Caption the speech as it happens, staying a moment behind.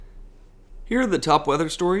Here are the top weather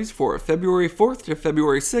stories for February 4th to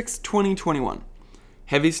February 6th, 2021.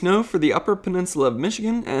 Heavy snow for the upper peninsula of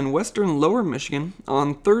Michigan and western lower Michigan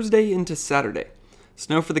on Thursday into Saturday.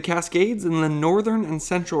 Snow for the Cascades in the northern and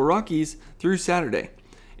central Rockies through Saturday.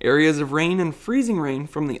 Areas of rain and freezing rain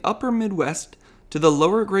from the upper Midwest to the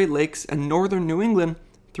lower Great Lakes and northern New England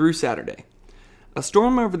through Saturday. A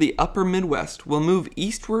storm over the upper Midwest will move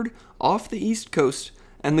eastward off the East Coast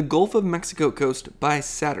and the Gulf of Mexico coast by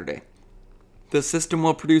Saturday. The system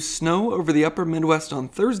will produce snow over the upper Midwest on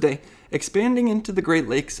Thursday, expanding into the Great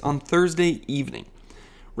Lakes on Thursday evening.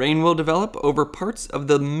 Rain will develop over parts of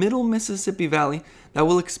the middle Mississippi Valley that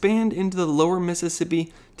will expand into the lower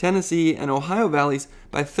Mississippi, Tennessee, and Ohio valleys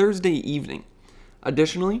by Thursday evening.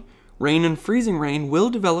 Additionally, rain and freezing rain will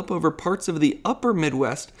develop over parts of the upper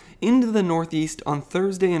Midwest into the Northeast on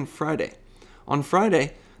Thursday and Friday. On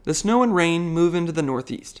Friday, the snow and rain move into the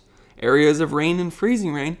Northeast. Areas of rain and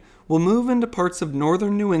freezing rain will move into parts of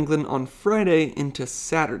northern New England on Friday into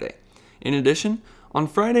Saturday. In addition, on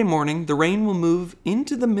Friday morning, the rain will move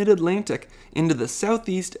into the mid-Atlantic, into the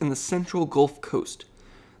southeast and the central Gulf Coast.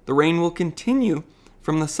 The rain will continue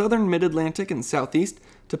from the southern mid-Atlantic and southeast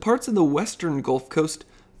to parts of the western Gulf Coast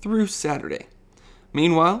through Saturday.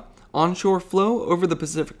 Meanwhile, onshore flow over the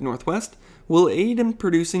Pacific Northwest will aid in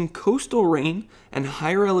producing coastal rain and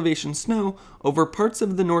higher elevation snow over parts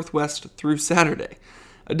of the Northwest through Saturday.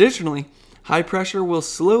 Additionally, high pressure will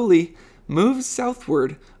slowly move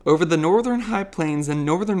southward over the northern high plains and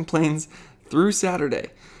northern plains through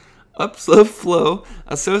Saturday. Upslope flow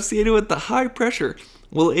associated with the high pressure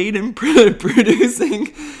will aid in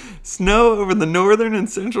producing snow over the northern and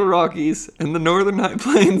central Rockies and the northern high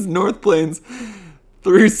plains, North Plains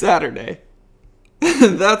through Saturday.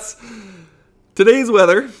 That's today's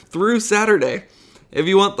weather through Saturday. If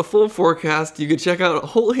you want the full forecast, you can check out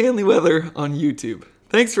Whole Hanley Weather on YouTube.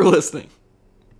 Thanks for listening.